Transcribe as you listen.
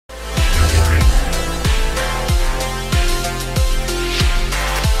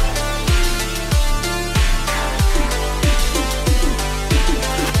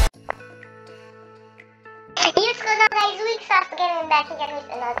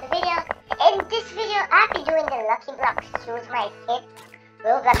the video. In this video, I'll be doing the Lucky Blocks Choose My Kit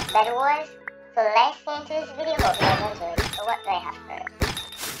Roblox Bedwars. So let's get into this video. Hope you guys enjoy it. So what do I have first?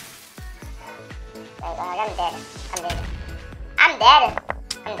 My god, I'm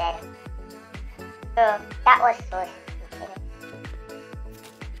dead. So that was so stupid.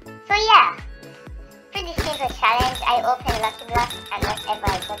 So yeah, for this simple challenge, I open Lucky Blocks and whatever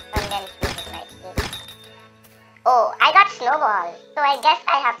I get from them chooses my kit. Oh, I got snowballs, so I guess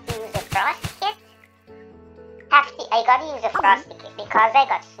I have to use a frost kit. I gotta use a frosty kit because I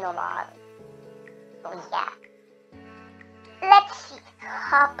got snowballs. So yeah. Let's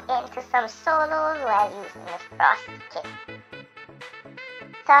hop into some solos while using the frosty kit.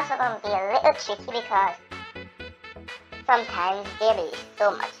 It's also gonna be a little tricky because sometimes there is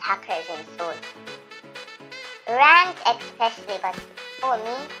so much hackers in solos. Ranked especially, but for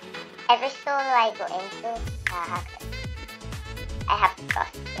me, every solo I go into, hackers. I have to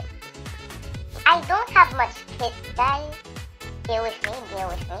trust it. I don't have much kit, guys. Bear with me.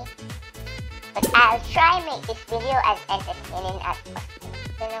 But I'll try and make this video as entertaining as possible,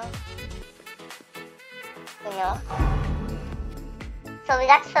 you know? So we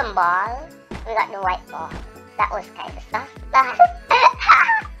got some balls. We got the white ball. That was kind of stuff.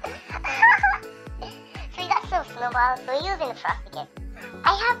 So we got some snowballs. So we're using the frosty kit.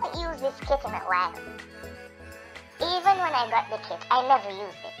 I haven't used this kit in a while. Even when I got the kit, I never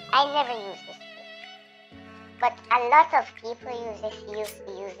used it. I never used this kit. But a lot of people used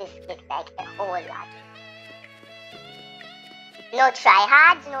to use this kit like a whole lot. No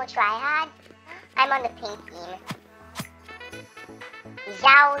tryhards. I'm on the pink team.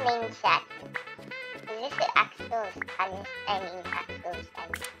 Zhao Ling chat. Is this the actual Spanish? Actual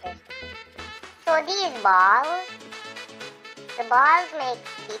Spanish. So these balls, the balls make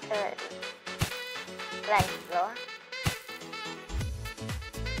people run slow.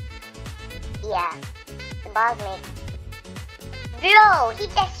 Yeah, the balls make. Bro, he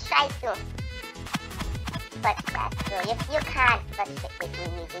just tried to. What's that, bro? You can't touch it with the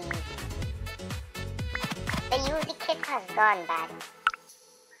Uzi. The Uzi kit has gone bad.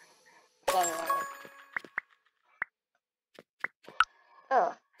 Genuinely.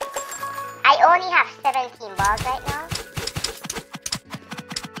 Oh. I only have 17 balls right now.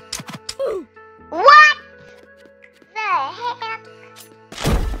 What the heck?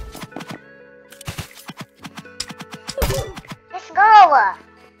 Let's go!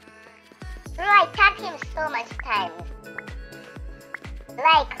 Bro, I tagged him so much times.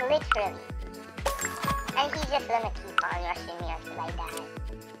 Like, literally. And he's just gonna keep on rushing me until I die.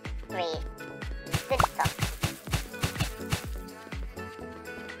 Great. Good stuff.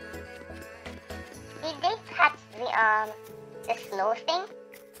 Did they catch the snow thing?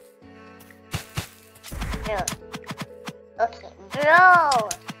 Bro. Okay, bro!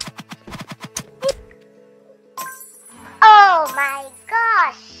 Oh my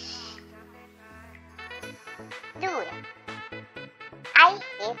gosh! Dude, I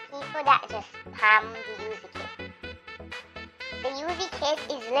hate people that just spam the Uzi kit. The Uzi kit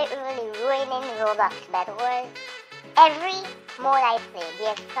is literally ruining Roblox Bedwars. Every mode I play,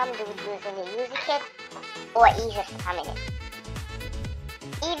 there's some dude using the Uzi kit, or he's just spamming it.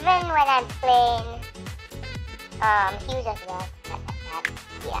 Even when I'm playing, Hughes as well,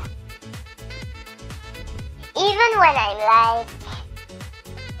 yeah. Even when I'm like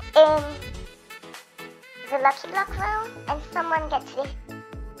in the Lucky Block round and someone gets the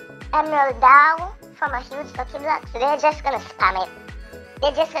Emerald Dow from a huge Lucky Block, so they're just gonna spam it.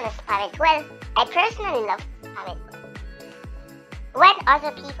 Well, I personally love to spam it. When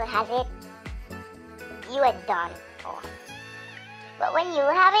other people have it, you are done for. But when you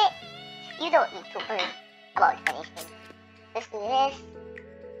have it, you don't need to worry about anything. Just do this.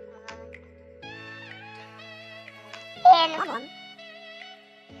 And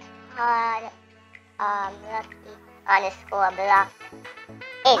hard lucky underscore block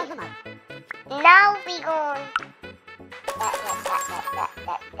in. Now we go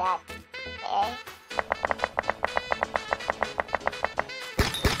that.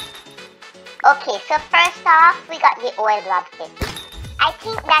 Okay, so first off, we got the oil blob kit. I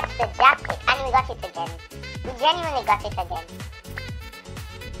think that's the jacket, and we got it again. We genuinely got it again.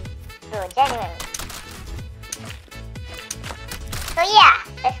 Bro, genuinely. So yeah,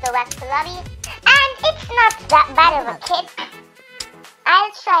 let's go back to the lobby. And it's not that bad of a kit.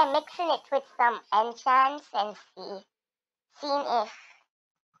 I'll try mixing it with some enchants and seeing if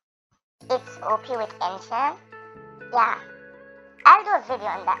it's OP with enchant. Yeah, I'll do a video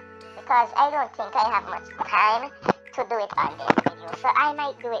on that because I don't think I have much time to do it on this video. So I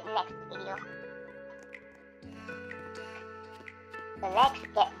might do it next video. So let's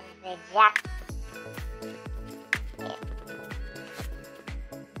get the jack.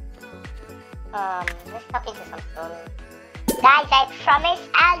 Let's hop into some stone. Guys, I promise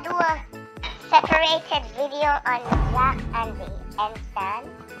I'll do a separated video on the jack and the enchant.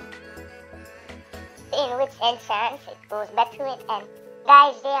 In which enchant it goes back to it. And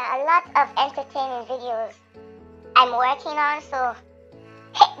guys, there are a lot of entertaining videos I'm working on, so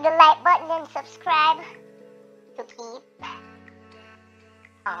hit the like button and subscribe to keep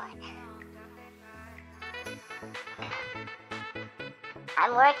on.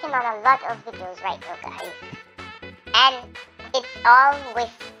 I'm working on a lot of videos right now, guys, and it's all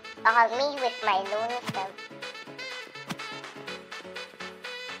me with my lonely self.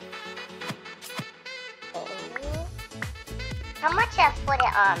 Okay. How much for the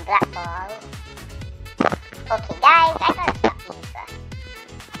black ball? Okay, guys, I gotta stop these.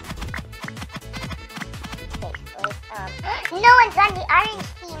 Okay, so no one's on the orange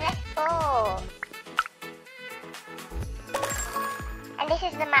team. Let's go. And this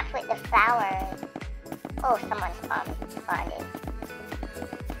is the map with the flowers. Oh, someone's spawned in.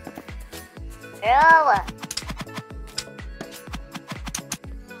 Bro!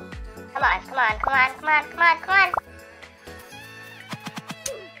 Come on.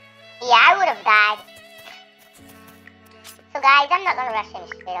 Yeah, I would have died. So guys, I'm not gonna rush him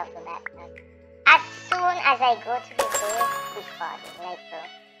straight off the bat. As soon as I go to the base, he's spawning. Like, bro.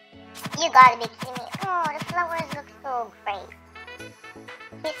 You gotta be kidding me. Oh, the flowers look so great.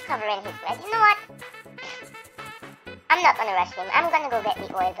 He's covering his red. You know what? I'm not gonna rush him. I'm gonna go get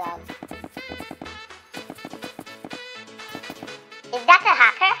the oil dog. Is that a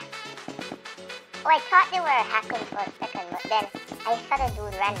hacker? Oh, I thought they were hacking for a second, but then I saw the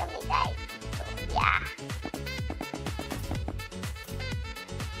dude randomly died. So, yeah.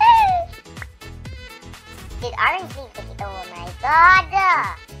 Did orange leave the kid? Oh my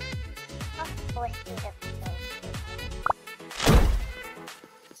god! Of course, he's a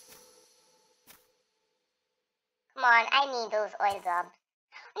Come on, I need those oil jobs.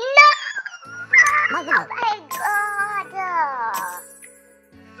 No! Oh my god!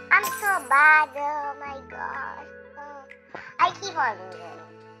 I'm so bad, oh my gosh. I keep on losing.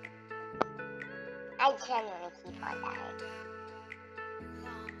 I genuinely keep on dying.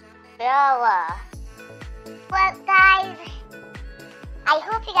 Bro. Well, guys, I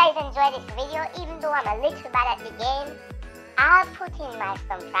hope you guys enjoyed this video, even though I'm a little bad at the game. I'll put in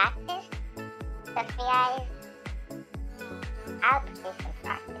some practice. Trust me, guys. I'll put in some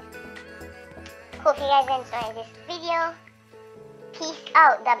practice. Hope you guys enjoyed this video. Peace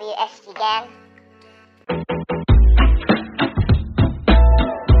out, WSG gang.